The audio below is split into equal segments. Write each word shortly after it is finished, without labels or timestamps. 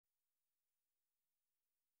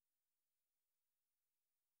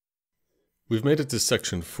We've made it to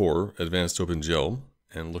section 4, Advanced OpenGL,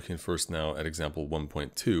 and looking first now at example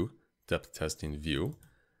 1.2, Depth Testing View.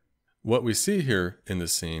 What we see here in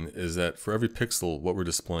this scene is that for every pixel, what we're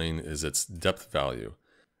displaying is its depth value.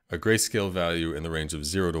 A grayscale value in the range of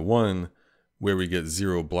 0 to 1, where we get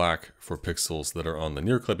 0 black for pixels that are on the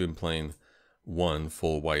near clipping plane, 1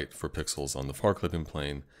 full white for pixels on the far clipping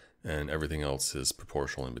plane, and everything else is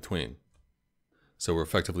proportional in between. So we're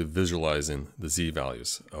effectively visualizing the Z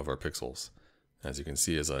values of our pixels. As you can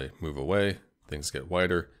see, as I move away, things get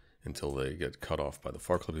wider until they get cut off by the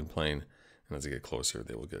far clipping plane, and as they get closer,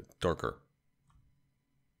 they will get darker.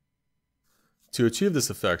 To achieve this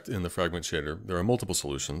effect in the fragment shader, there are multiple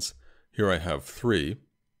solutions. Here I have 3.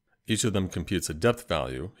 Each of them computes a depth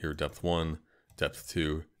value, here depth 1, depth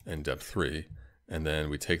 2, and depth 3, and then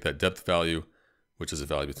we take that depth value, which is a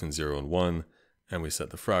value between 0 and 1, and we set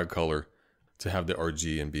the frag color to have the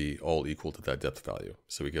RG and B all equal to that depth value,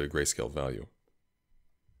 so we get a grayscale value.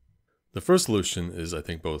 The first solution is, I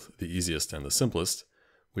think, both the easiest and the simplest.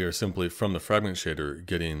 We are simply, from the fragment shader,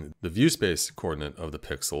 getting the view space coordinate of the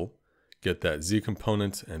pixel, get that Z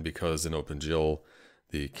component, and because in OpenGL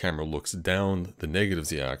the camera looks down the negative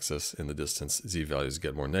Z axis in the distance, Z values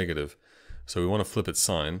get more negative. So we want to flip its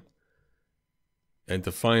sign, and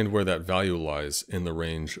to find where that value lies in the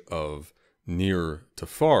range of near to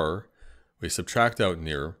far, we subtract out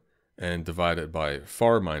near and divide it by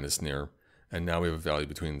far minus near, and now we have a value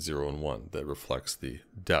between 0 and 1 that reflects the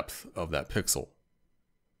depth of that pixel.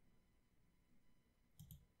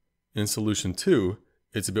 In solution 2,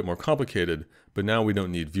 it's a bit more complicated, but now we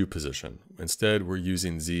don't need view position. Instead, we're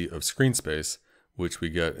using Z of screen space, which we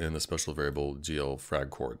get in the special variable GL frag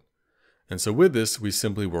chord. And so with this, we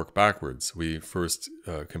simply work backwards. We first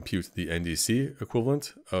compute the NDC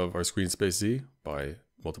equivalent of our screen space Z by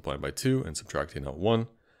multiplying by 2 and subtracting out 1.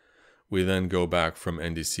 We then go back from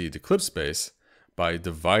NDC to clip space by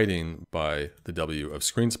dividing by the W of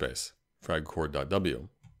screen space, fragchord.w.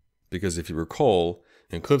 Because if you recall,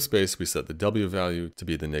 in clip space we set the W value to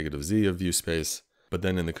be the negative Z of view space, but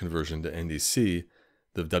then in the conversion to NDC,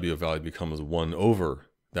 the W value becomes 1 over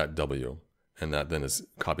that W, and that then is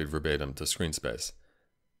copied verbatim to screen space.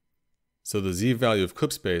 So the Z value of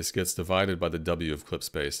clip space gets divided by the W of clip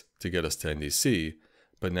space to get us to NDC,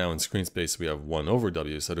 but now in screen space we have 1 over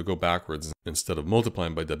W, so to go backwards, instead of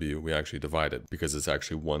multiplying by W, we actually divide it, because it's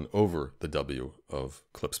actually 1 over the W of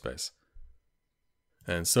clip space.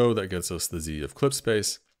 And so that gets us the Z of clip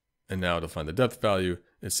space, and now to find the depth value,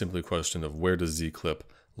 it's simply a question of where does Z clip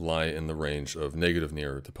lie in the range of negative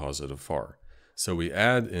near to positive far. So we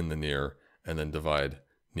add in the near, and then divide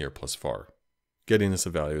near plus far, getting us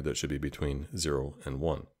a value that should be between 0 and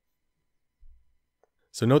 1.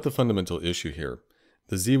 So note the fundamental issue here.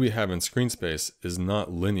 The Z we have in screen space is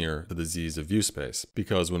not linear to the Z's of view space,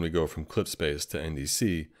 because when we go from clip space to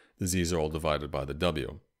NDC, the Z's are all divided by the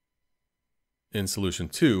W. In solution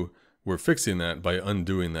 2, we're fixing that by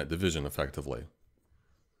undoing that division effectively.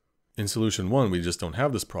 In solution 1, we just don't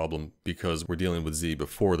have this problem because we're dealing with Z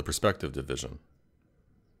before the perspective division.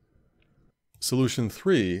 Solution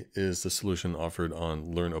 3 is the solution offered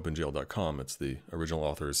on learnopengl.com. It's the original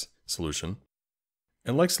author's solution.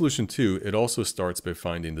 And like solution 2, it also starts by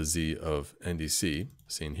finding the Z of NDC,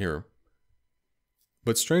 seen here.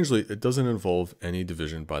 But strangely, it doesn't involve any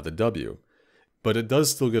division by the W. But it does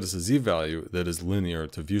still get us a Z value that is linear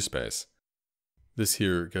to view space. This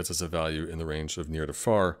here gets us a value in the range of near to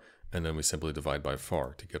far, and then we simply divide by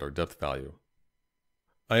far to get our depth value.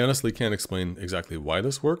 I honestly can't explain exactly why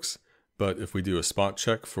this works, but if we do a spot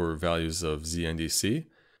check for values of Z NDC,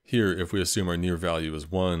 here if we assume our near value is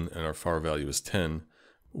 1 and our far value is 10,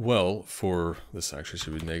 well, for, this actually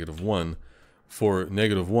should be negative 1, for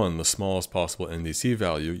negative 1, the smallest possible NDC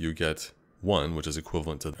value, you get 1, which is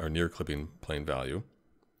equivalent to our near clipping plane value,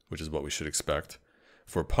 which is what we should expect.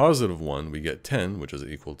 For positive 1, we get 10, which is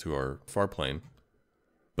equal to our far plane.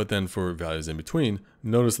 But then for values in between,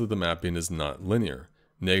 notice that the mapping is not linear.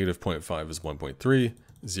 Negative 0.5 is 1.3,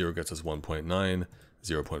 0 gets us 1.9,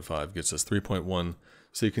 0.5 gets us 3.1.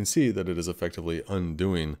 So you can see that it is effectively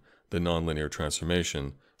undoing the nonlinear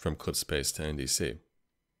transformation from clip space to NDC.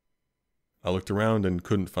 I looked around and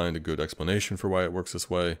couldn't find a good explanation for why it works this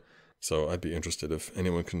way, so I'd be interested if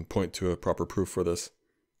anyone can point to a proper proof for this.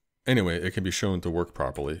 Anyway, it can be shown to work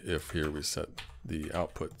properly if here we set the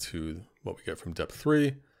output to what we get from depth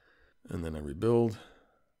 3, and then I rebuild,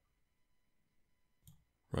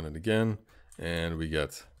 run it again, and we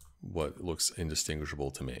get what looks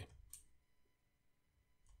indistinguishable to me.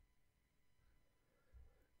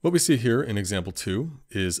 What we see here in example 2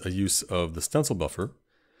 is a use of the stencil buffer.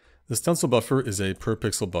 The stencil buffer is a per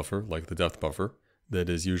pixel buffer like the depth buffer that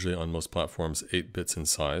is usually on most platforms 8 bits in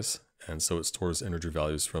size, and so it stores integer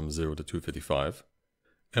values from 0 to 255.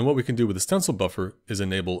 And what we can do with the stencil buffer is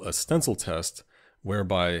enable a stencil test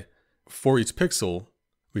whereby for each pixel,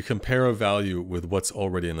 we compare a value with what's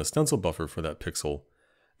already in the stencil buffer for that pixel,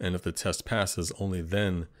 and if the test passes, only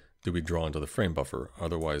then do we draw into the frame buffer,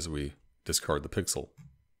 otherwise we discard the pixel.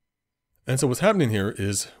 And so what's happening here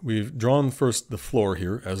is we've drawn first the floor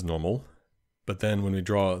here as normal, but then when we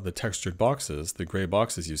draw the textured boxes, the gray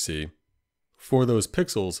boxes you see, for those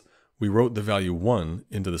pixels, we wrote the value 1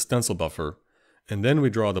 into the stencil buffer, and then we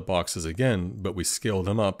draw the boxes again, but we scale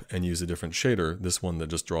them up and use a different shader, this one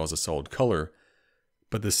that just draws a solid color.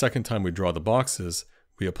 But the second time we draw the boxes,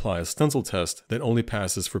 we apply a stencil test that only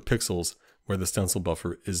passes for pixels where the stencil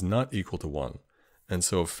buffer is not equal to 1. And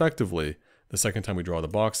so effectively, the second time we draw the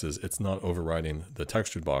boxes, it's not overriding the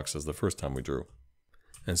textured boxes the first time we drew.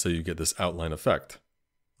 And so you get this outline effect.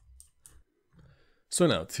 So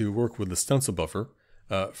now, to work with the stencil buffer,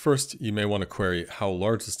 first you may want to query how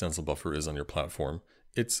large the stencil buffer is on your platform.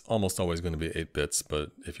 It's almost always going to be 8 bits,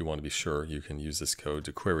 but if you want to be sure, you can use this code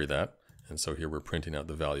to query that. And so here we're printing out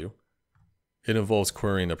the value. It involves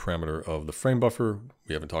querying a parameter of the frame buffer.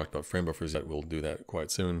 We haven't talked about frame buffers yet. We'll do that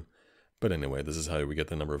quite soon. But anyway, this is how we get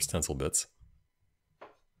the number of stencil bits.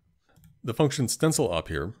 The function stencil op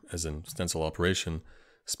here, as in stencil operation,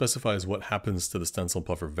 specifies what happens to the stencil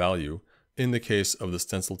buffer value in the case of the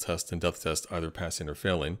stencil test and depth test either passing or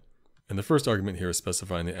failing. And the first argument here is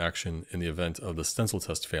specifying the action in the event of the stencil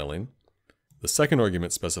test failing. The second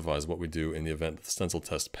argument specifies what we do in the event that the stencil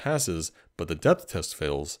test passes, but the depth test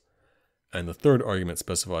fails. And the third argument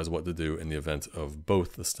specifies what to do in the event of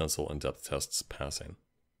both the stencil and depth tests passing,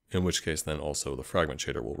 in which case then also the fragment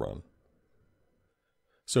shader will run.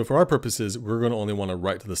 So for our purposes, we're going to only want to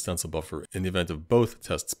write to the stencil buffer in the event of both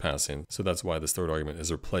tests passing, so that's why this third argument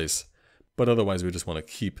is replace, but otherwise we just want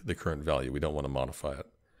to keep the current value, we don't want to modify it.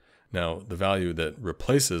 Now, the value that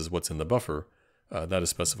replaces what's in the buffer, that is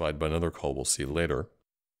specified by another call we'll see later.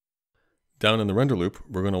 Down in the render loop,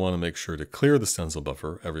 we're going to want to make sure to clear the stencil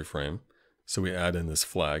buffer every frame. So we add in this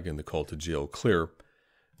flag in the call to GL clear,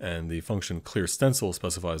 and the function clear stencil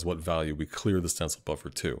specifies what value we clear the stencil buffer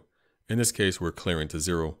to. In this case, we're clearing to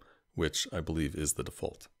 0, which I believe is the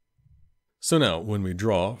default. So now, when we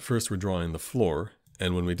draw, first we're drawing the floor,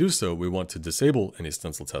 and when we do so, we want to disable any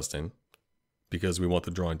stencil testing, because we want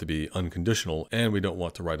the drawing to be unconditional, and we don't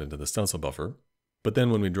want to write into the stencil buffer. But then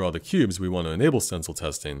when we draw the cubes, we want to enable stencil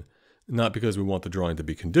testing, not because we want the drawing to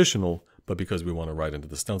be conditional, but because we want to write into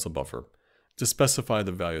the stencil buffer. To specify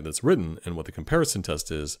the value that's written and what the comparison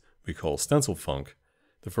test is, we call stencil func.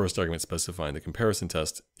 The first argument specifying the comparison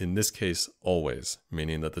test, in this case always,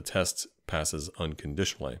 meaning that the test passes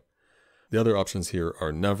unconditionally. The other options here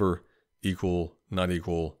are never, equal, not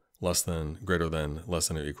equal, less than, greater than, less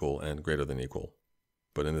than or equal, and greater than equal.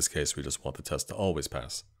 But in this case, we just want the test to always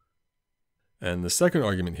pass. And the second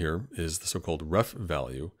argument here is the so-called ref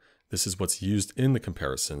value. This is what's used in the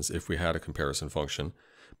comparisons if we had a comparison function,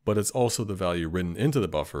 but it's also the value written into the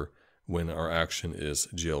buffer when our action is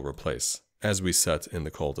GL replace, as we set in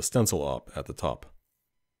the call to stencil op at the top.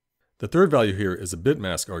 The third value here is a bit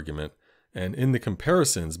mask argument, and in the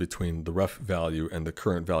comparisons between the ref value and the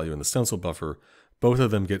current value in the stencil buffer, both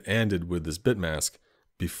of them get ANDed with this bit mask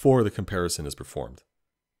before the comparison is performed.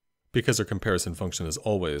 Because our comparison function is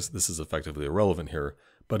always, this is effectively irrelevant here,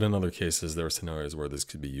 but in other cases there are scenarios where this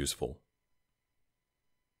could be useful.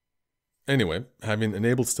 Anyway, having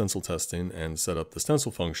enabled stencil testing and set up the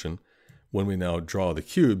stencil function, when we now draw the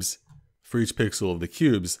cubes, for each pixel of the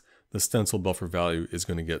cubes, the stencil buffer value is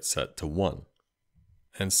going to get set to 1.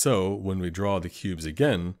 And so, when we draw the cubes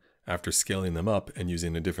again, after scaling them up and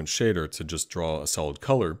using a different shader to just draw a solid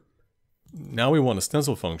color, now we want a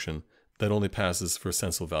stencil function that only passes for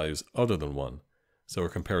stencil values other than 1. So our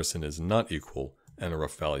comparison is not equal, and a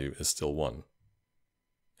rough value is still 1.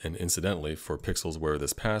 And incidentally, for pixels where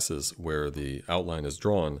this passes, where the outline is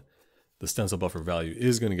drawn, the stencil buffer value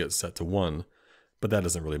is going to get set to 1, but that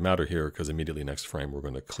doesn't really matter here because immediately next frame we're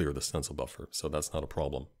going to clear the stencil buffer, so that's not a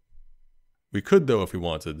problem. We could, though, if we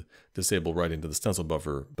wanted, disable writing to the stencil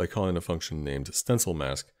buffer by calling a function named stencil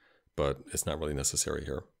mask, but it's not really necessary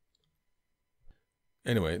here.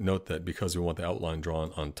 Anyway, note that because we want the outline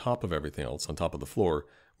drawn on top of everything else, on top of the floor,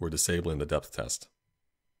 we're disabling the depth test.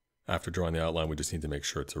 After drawing the outline, we just need to make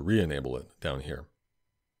sure to re-enable it down here.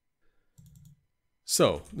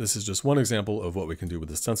 So, this is just one example of what we can do with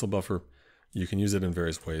the stencil buffer. You can use it in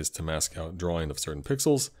various ways to mask out drawing of certain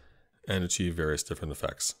pixels and achieve various different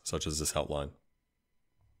effects, such as this outline.